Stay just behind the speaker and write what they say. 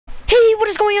what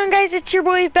is going on, guys? It's your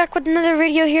boy back with another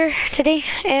video here today,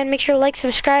 and make sure to like,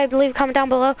 subscribe, leave a comment down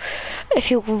below if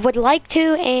you would like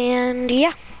to, and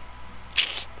yeah.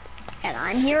 And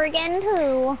I'm here again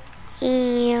too.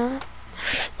 Yeah,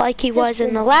 like he was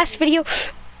in the last video,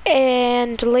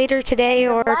 and later today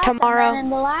or tomorrow. And then in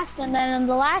the last, and then in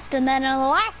the last, and then in the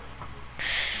last.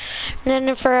 And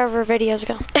then forever videos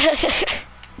go.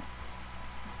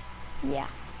 Yeah.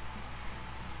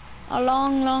 A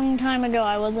long time ago,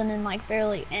 I wasn't in like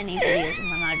barely any videos, and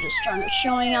then I just started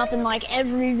showing up in like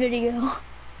every video.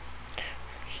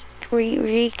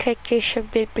 Re-click your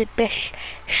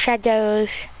shadows.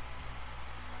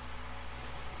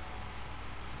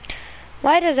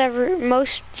 Why does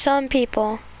some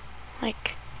people,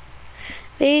 like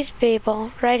these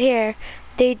people right here,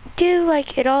 they do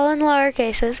like it all in lower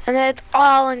cases, and then it's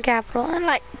all in capital, and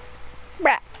like,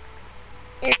 bruh.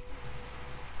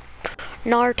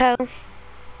 Naruto.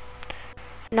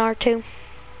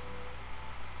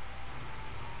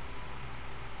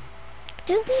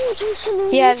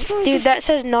 Yeah, dude, that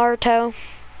says Naruto.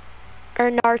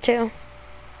 Or Naruto.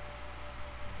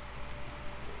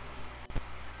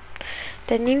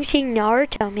 Didn't you see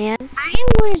Naruto, man? I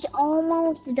was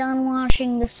almost done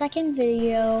watching the second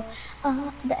video,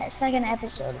 the second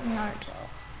episode of Naruto.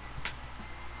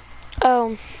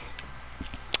 Oh.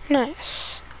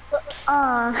 Nice.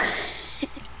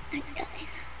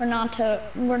 Where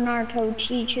Naruto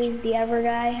teaches the other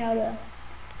guy how to...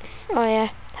 Oh yeah,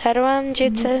 Harem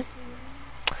Jutsu.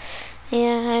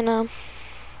 Yeah, I know.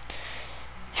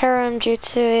 Harem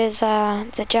Jutsu is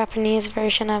the Japanese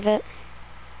version of it.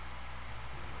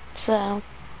 So,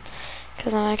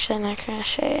 because I'm actually not gonna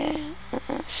say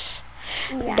it.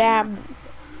 Yeah.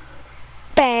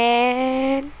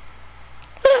 Bad.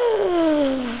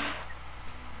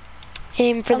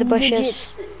 Aim for the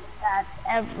bushes. That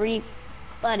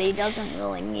everybody doesn't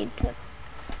really need to.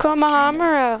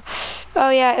 Komahamura. Oh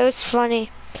yeah, it was funny.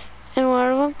 And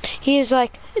one of them, he's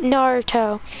like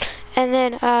Naruto, and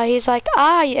then he's like,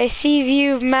 I see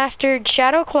you've mastered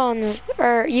shadow clones,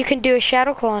 or you can do a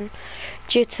shadow clone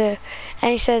jutsu,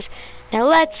 and he says, now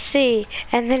let's see,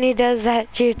 and then he does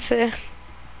that jutsu.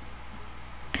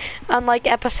 On like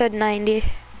episode 90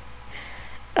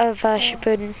 of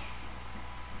Shippuden.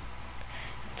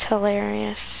 It's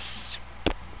hilarious.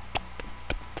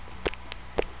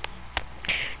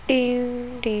 DJ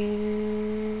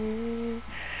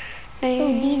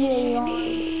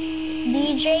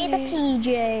the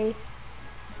PJ.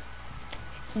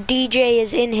 DJ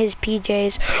is in his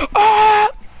PJs. Ah!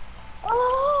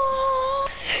 Oh!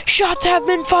 Shots have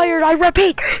been fired. I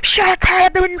repeat, shots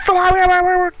have been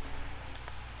fired.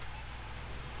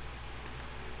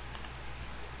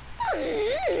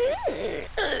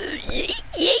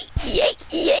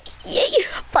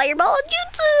 Fireball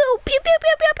jutsu. Pew pew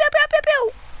pew pew pew pew pew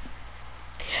pew.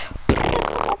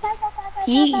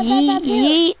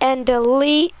 Yeet and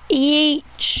delete.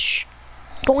 Yeet.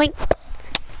 Boink.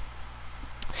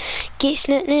 Get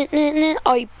snit.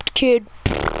 I kid.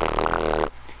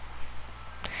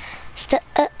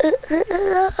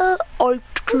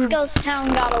 Ghost Town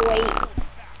gotta wait.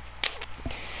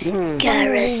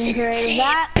 Garrison.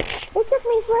 That. It took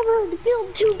me forever to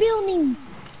build 2 buildings.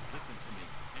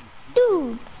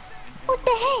 Dude, what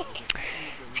the heck?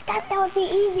 I thought that would be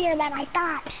easier than I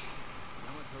thought.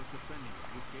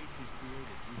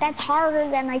 That's harder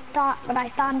than I thought, but I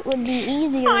thought it would be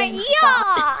easier than I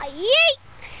thought. Yeet.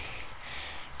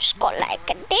 Just go like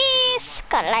this,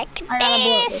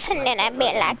 and then I be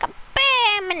like a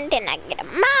bam, and then I get a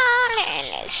mount, and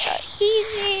it's so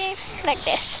easy, like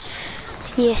this.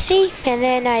 You see? And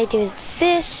then I do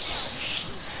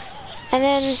this. And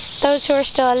then those who are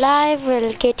still alive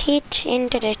will get hit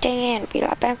into the thing and be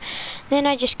right back. Then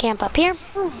I just camp up here.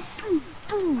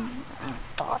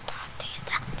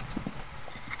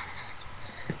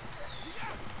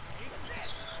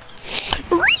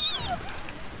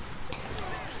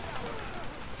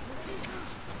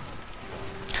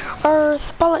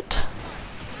 Earth bullet.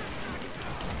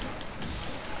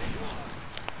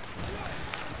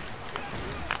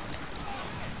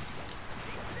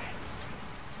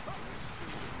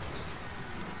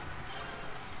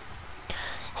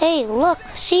 Hey, look,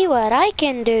 see what I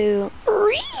can do.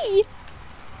 Ree!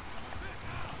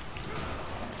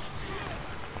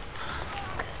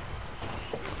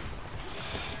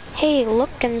 Hey,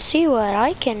 look and see what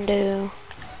I can do.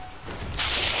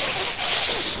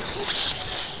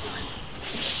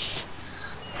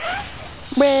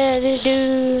 Ready,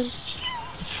 dude.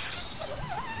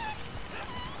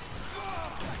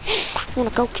 Wanna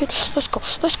go, kid? Let's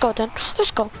go then.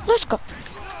 Let's go.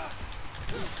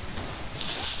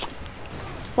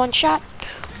 One shot.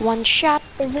 One shot.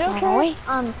 Is it Run okay? away.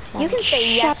 You can say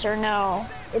shot. yes or no.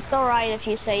 It's alright if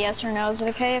you say yes or no. Is it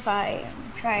okay if I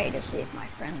try to see if my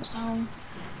friend's home?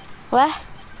 What?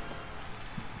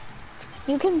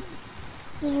 You can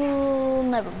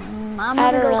never mind. I'm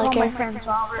gonna go call my friends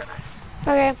over.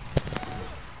 Okay.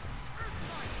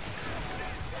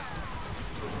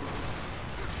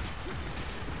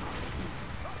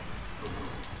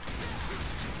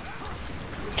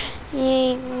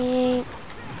 Yeet, yeet.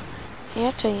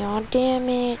 That's a yawn, damn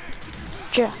it.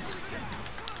 Ja.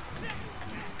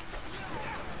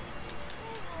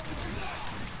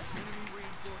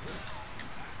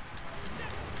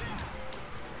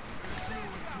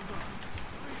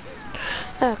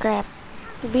 Oh crap.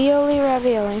 Bioli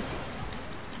ravioli.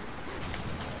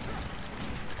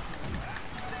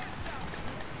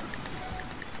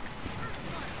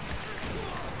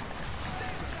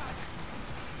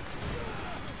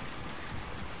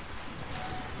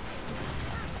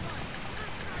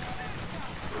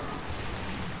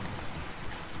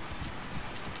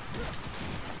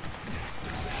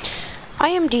 I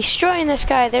am destroying this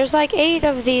guy. There's like 8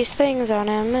 of these things on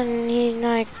him and he's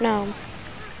like, no.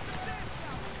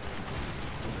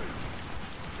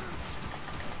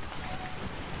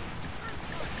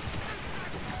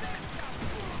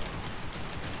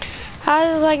 How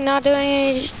is it like not doing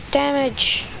any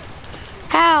damage?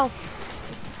 How?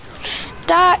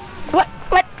 Dot. What?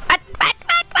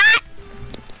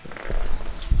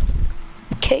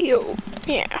 KO.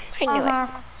 Yeah, I knew it.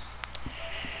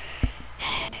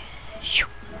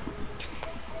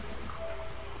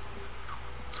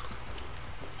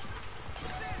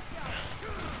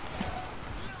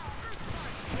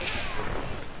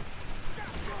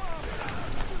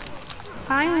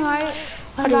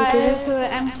 I'm invited to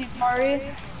an empty party.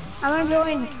 I'm gonna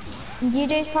join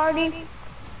DJ's party. I'm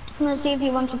gonna see if he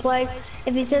wants to play.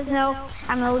 If he says no,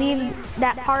 I'm gonna leave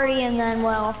that party and then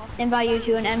we'll invite you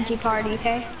to an empty party,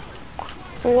 okay?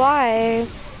 Why?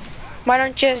 Why don't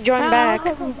you just join back?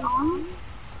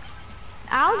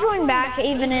 I'll join back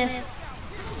even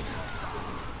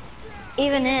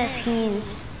if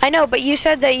he's... I know, but you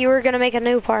said that you were gonna make a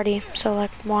new party. So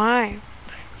like, why?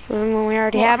 When we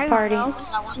already have party. I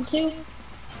want to.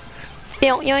 You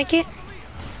don't like it?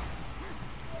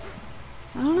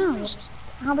 I don't know.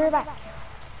 I'll be right back.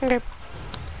 Okay.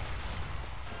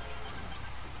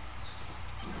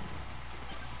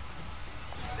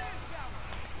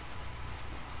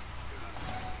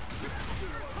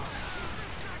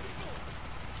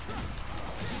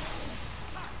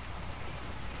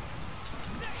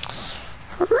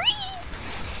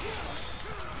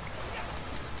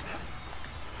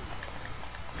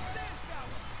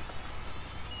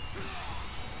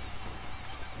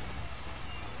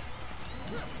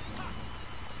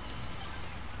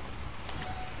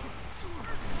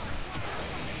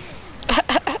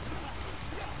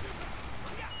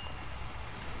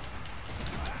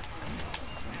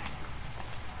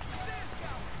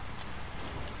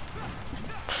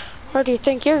 Where do you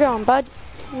think you're going, bud?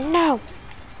 No.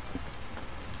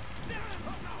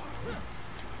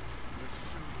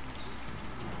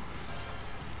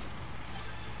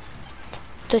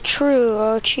 The true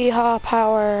Uchiha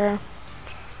power.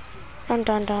 Dun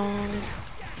dun dun.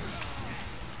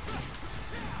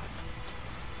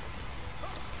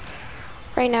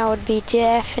 Right now would be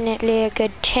definitely a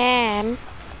good time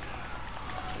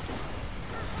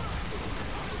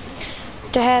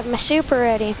to have my super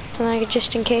ready, and like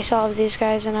just in case all of these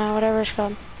guys and whatever's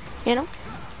called, you know.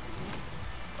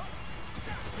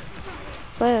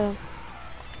 Whoa.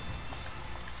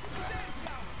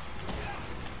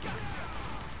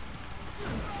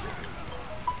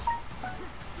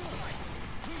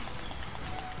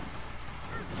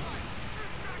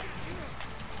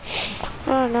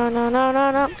 Oh no no no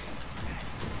no no.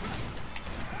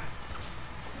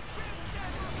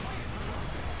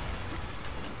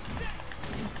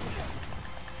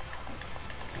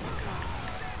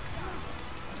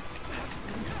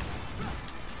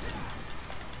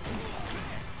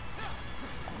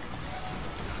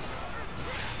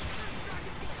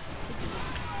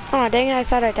 Oh dang it, I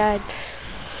thought I died.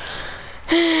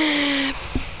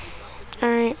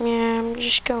 Alright, yeah, I'm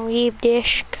just gonna leave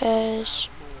this cause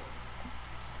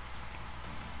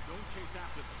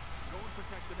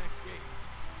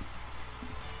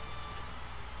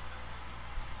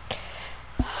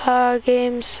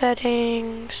game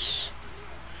settings.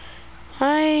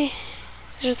 Why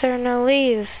is there no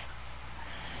leave?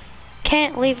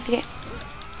 Can't leave the game.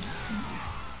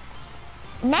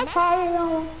 My party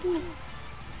on.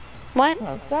 What?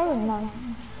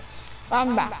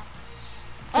 I'm back.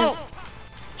 Oh,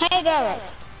 hey Derek.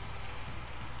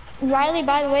 Riley,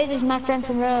 by the way, this is my friend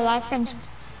from real life from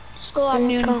school. I've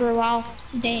known him for a while.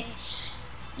 His name,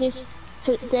 that's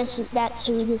who this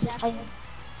is playing.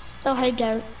 So hey,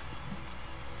 Derek.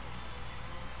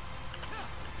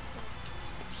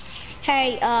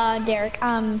 Hey, Derek.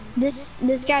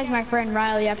 This guy's my friend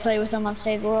Riley. I play with him on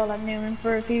Save the World. I've known him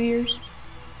for a few years.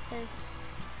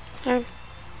 Hey.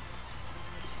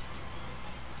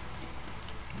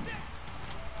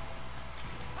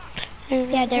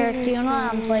 Yeah, Derek, do you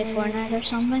want to play Fortnite or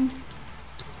something?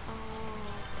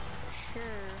 Sure.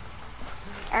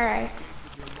 Alright.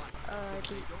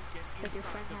 Does your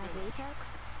friend have Apex?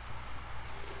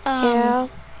 Yeah.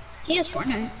 He has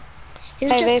Fortnite. He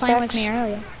was Hey, just playing Apex. with me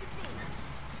earlier.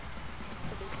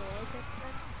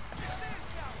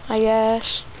 I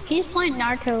guess. He's playing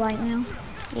Naruto right now.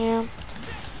 Yeah.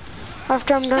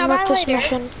 After I'm done with this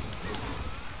mission.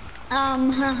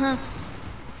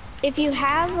 If you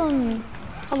have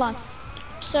hold on.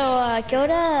 So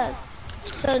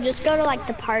just go to like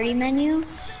the party menu,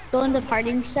 go into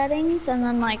party settings, and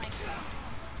then like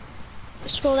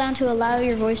scroll down to allow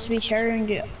your voice to be shared,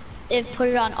 and put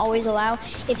it on always allow.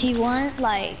 If you want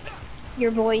like your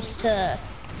voice to,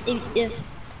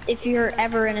 if you're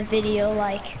ever in a video,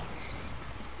 like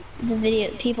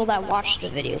people that watch the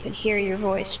video could hear your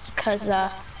voice, because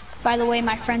by the way,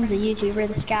 my friend's a YouTuber.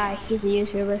 This guy, he's a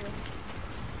YouTuber.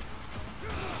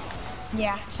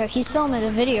 Yeah, so he's filming a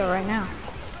video right now.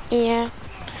 Yeah.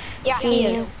 Yeah, he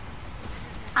is.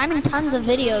 I'm in tons of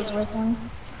videos with him.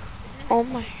 Oh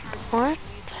my, what?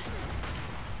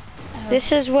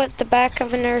 This is what the back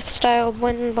of an Earth-style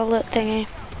wind bullet thingy.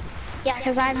 Yeah,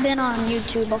 because I've been on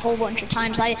YouTube a whole bunch of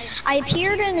times. I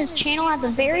appeared in his channel at the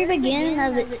very beginning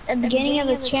of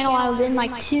his channel. I was in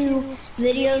like 2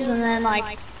 videos, and then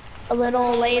like a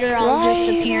little later I was just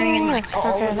appearing in like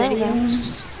all the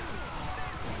videos.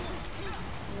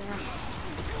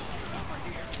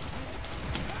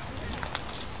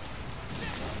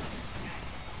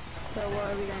 So what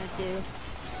are we gonna do?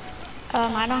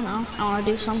 I don't know. I want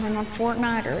to do something on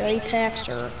Fortnite or Apex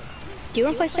or... Do you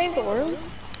want to play Save the World?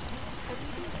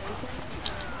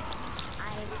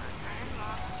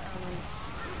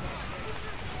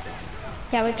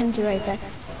 Yeah, we can do Apex.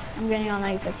 I'm getting on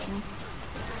Apex now.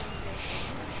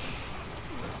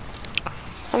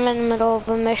 I'm in the middle of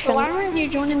a mission. So why weren't you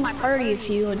joining my party a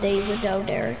few days ago,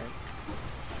 Derek?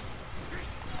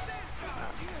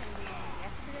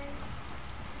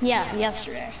 Yeah,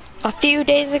 yesterday. A few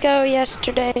days ago,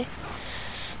 yesterday.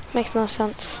 Makes no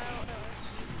sense.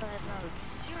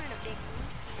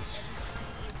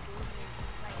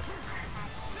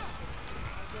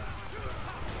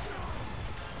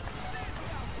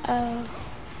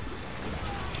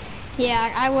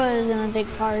 Yeah, I was in a big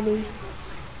party.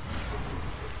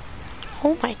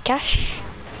 Oh my gosh.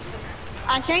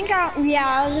 I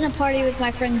was in a party with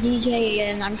my friend DJ,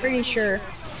 and I'm pretty sure,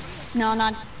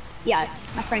 my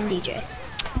friend DJ.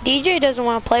 DJ doesn't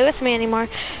want to play with me anymore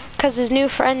because his new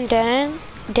friend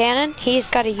Danon, he's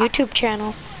got a YouTube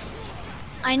channel.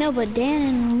 I know, but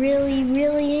Danon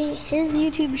really, his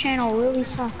YouTube channel really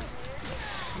sucks.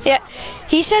 Yeah,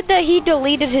 he said that he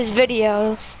deleted his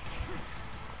videos.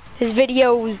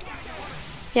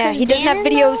 Yeah, he doesn't have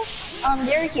videos.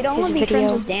 Derek, you don't want to be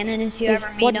friends with Danon if you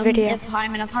ever meet him, if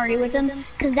I'm in a party with him.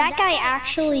 Because that guy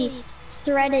actually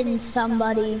threatened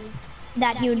somebody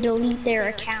that he would delete their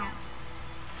account.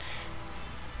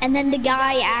 And then the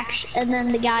guy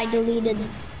deleted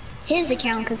his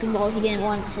account because he didn't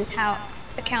want his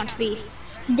account to be.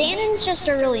 Danon's just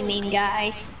a really mean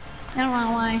guy. I don't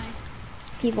know why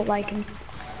people like him.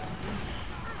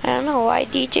 I don't know why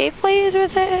DJ plays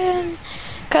with him.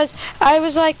 Cause I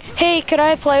was like, hey, could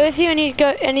I play with you?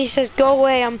 And he says, go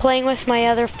away, I'm playing with my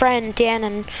other friend,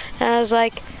 Danon. And I was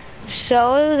like,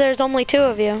 so there's only 2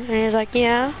 of you? And he's like,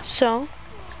 yeah, so?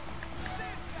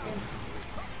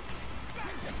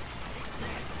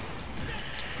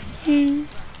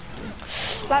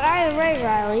 But either way,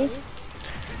 Riley.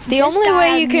 The only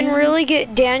way you can really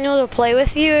get Daniel to play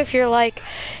with you if you're like,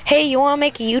 hey, you want to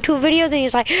make a YouTube video? Then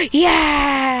he's like,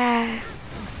 yeah.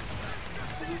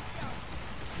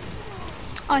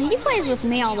 Oh, he plays with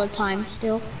me all the time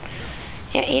still.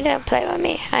 Yeah, he doesn't play with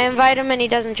me. I invite him and he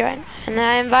doesn't join. And then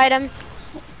I invite him.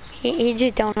 He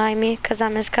just don't like me because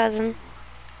I'm his cousin.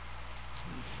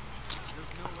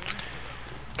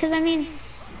 Because, I mean,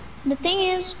 the thing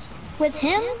is, with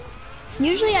him,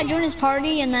 usually I join his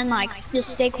party and then, like, just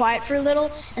stay quiet for a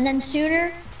little. And then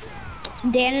sooner,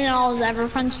 Dan and all his other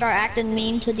friends start acting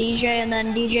mean to DJ. And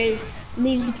then DJ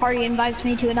leaves the party, invites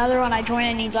me to another one. I join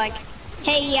and he's like,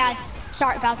 hey, yeah,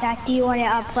 sorry about that. Do you want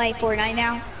to play Fortnite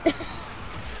now?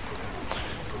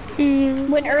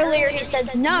 When earlier he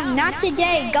says, no, not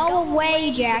today, go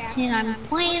away, Jackson, I'm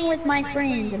playing with my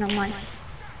friends. And I'm like,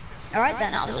 all right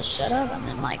then, I'll just shut up. And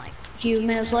then like a few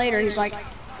minutes later, he's like,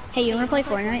 hey, you wanna play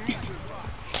Fortnite?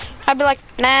 I'd be like,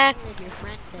 nah.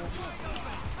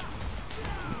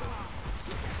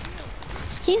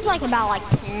 He's like about like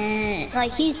 10,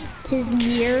 like he's 10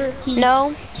 years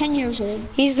old.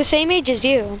 He's the same age as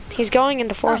you. He's going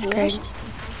into 4th grade.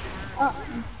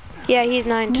 Yeah, he's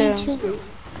 9 Me too. too.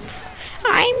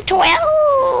 I'm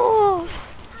 12.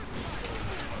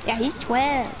 Yeah, he's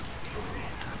 12.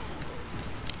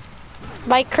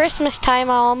 By Christmas time,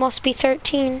 I'll almost be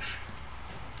 13.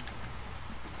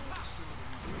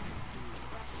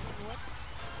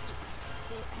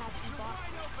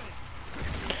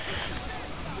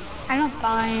 I don't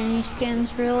buy any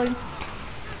skins really.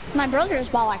 My brother's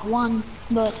bought like one,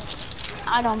 but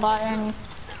I don't buy any.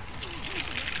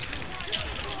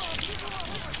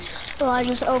 Well, I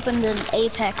just opened an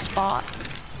Apex bot.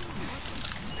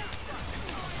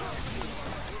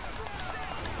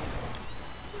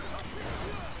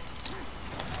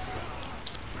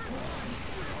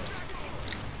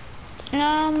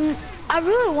 I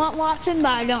really want Watson,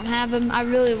 but I don't have him. I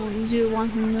really do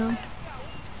want him though.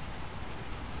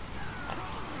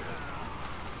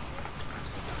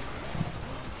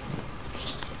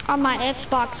 On my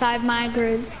Xbox, I have my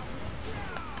grid.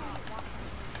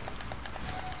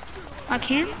 I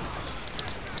can't.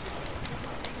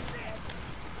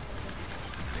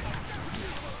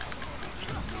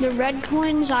 The red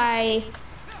coins, I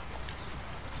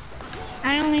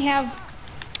only have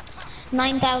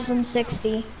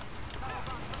 9,060.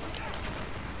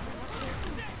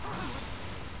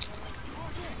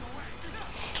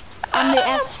 On the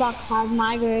Xbox, I have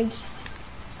my grids.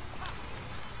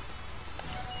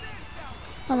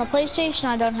 On the PlayStation,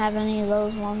 I don't have any of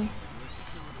those ones.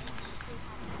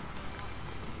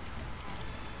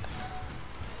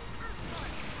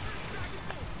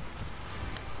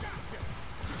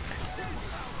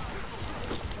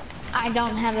 I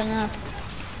don't have enough.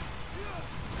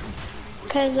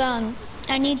 Cause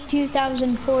I need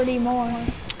 2,040 more.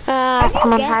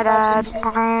 Come on, hi Dad.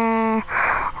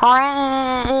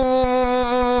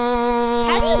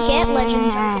 How do you get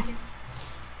legendary?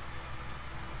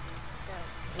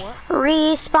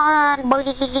 Respawn, boy.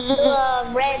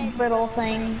 The red little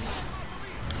things.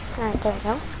 Alright, there we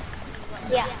go.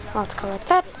 Yeah. Let's go like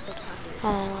that.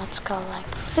 And let's go like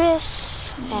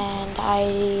this. And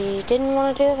I didn't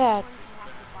want to do that.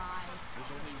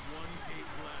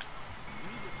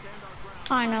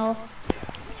 I know.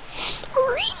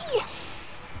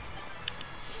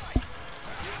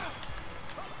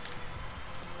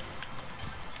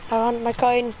 I want my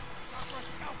coin.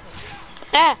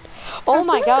 Ah! Oh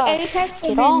my god. Apex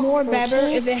would be more better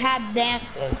if it had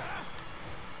dances.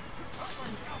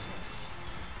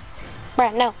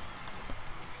 Bruh, no.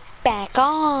 Back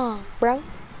on, bro.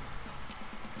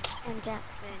 And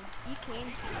Jackson, you came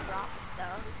to drop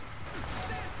stuff.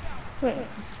 Wait.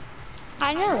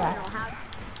 I know that.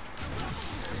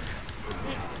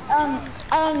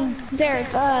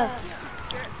 Derek, I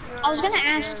was gonna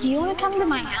ask, do you want to come to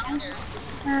my house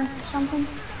or something?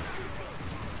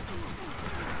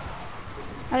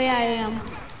 Oh yeah, I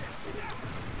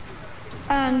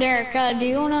am. Derek, do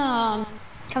you wanna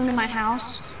come to my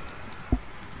house?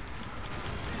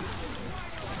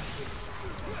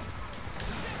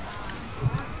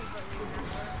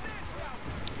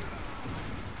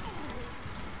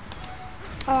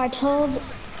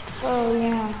 Oh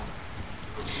yeah.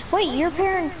 Wait, your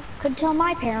parent could tell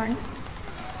my parent.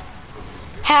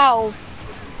 How?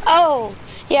 Oh,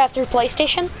 yeah, through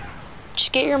PlayStation?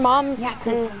 Just get your mom. Yeah,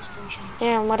 through PlayStation.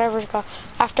 Yeah, whatever's go.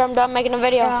 After I'm done making a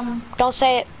video, don't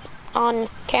say it on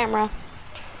camera.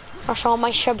 Or so all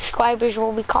my subscribers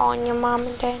will be calling your mom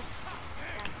and dad.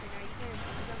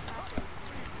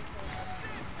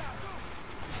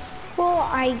 Well,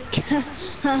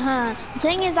 the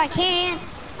thing is I can't.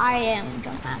 I am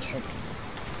gonna ask you.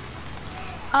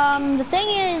 The thing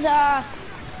is,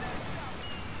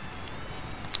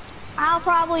 I'll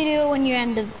probably do it when you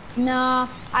end of, no,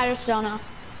 I just don't know.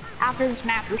 After this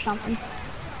map or something.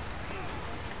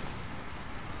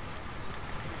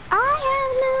 I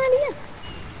have no idea.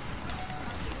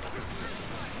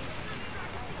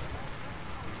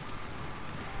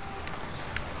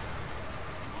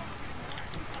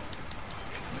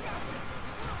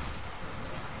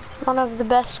 One of the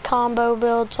best combo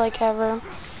builds like ever.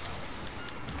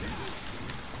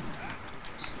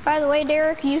 By the way,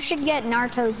 Derek, you should get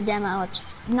Naruto's demo.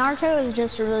 Naruto is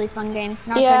just a really fun game.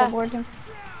 Naruto Yeah. the board game.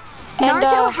 And,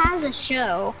 Naruto has a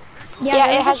show. Yeah,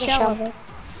 it has a show.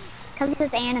 Because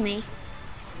it's anime.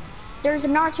 there's a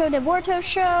Naruto de Boruto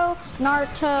show,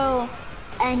 Naruto,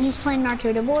 and he's playing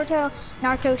Naruto de Boruto,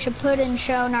 Naruto Shippuden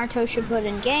show, Naruto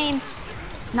Shippuden game,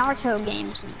 Naruto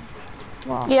games.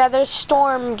 Well, Yeah, there's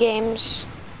Storm games.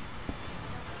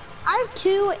 I have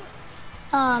 2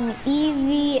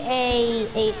 EVA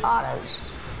 8 autos.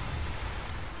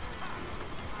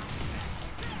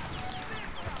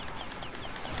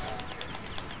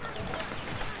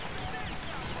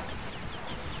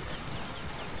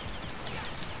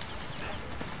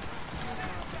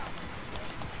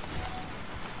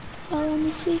 Oh, let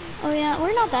me see. Oh yeah,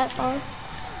 we're not that far.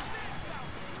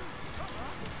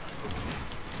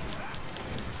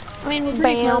 I mean, we're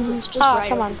pretty close. Bam. It's just Oh, right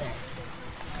come over on. there.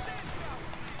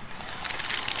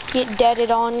 Get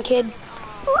deaded on, kid.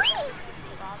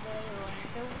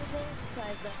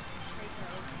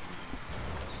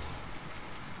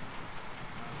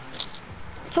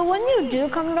 So when you do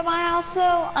come to my house,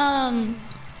 though,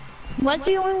 what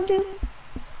do you want to do?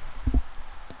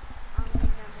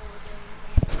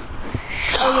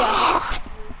 Oh yeah.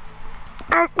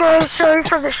 Alright guys, sorry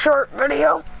for the short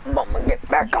video. I'm gonna get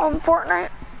back on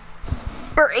Fortnite.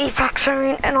 Or Apex, I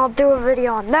mean, and I'll do a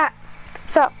video on that.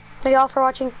 So, thank y'all for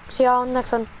watching. See y'all in the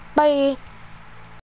next one. Bye.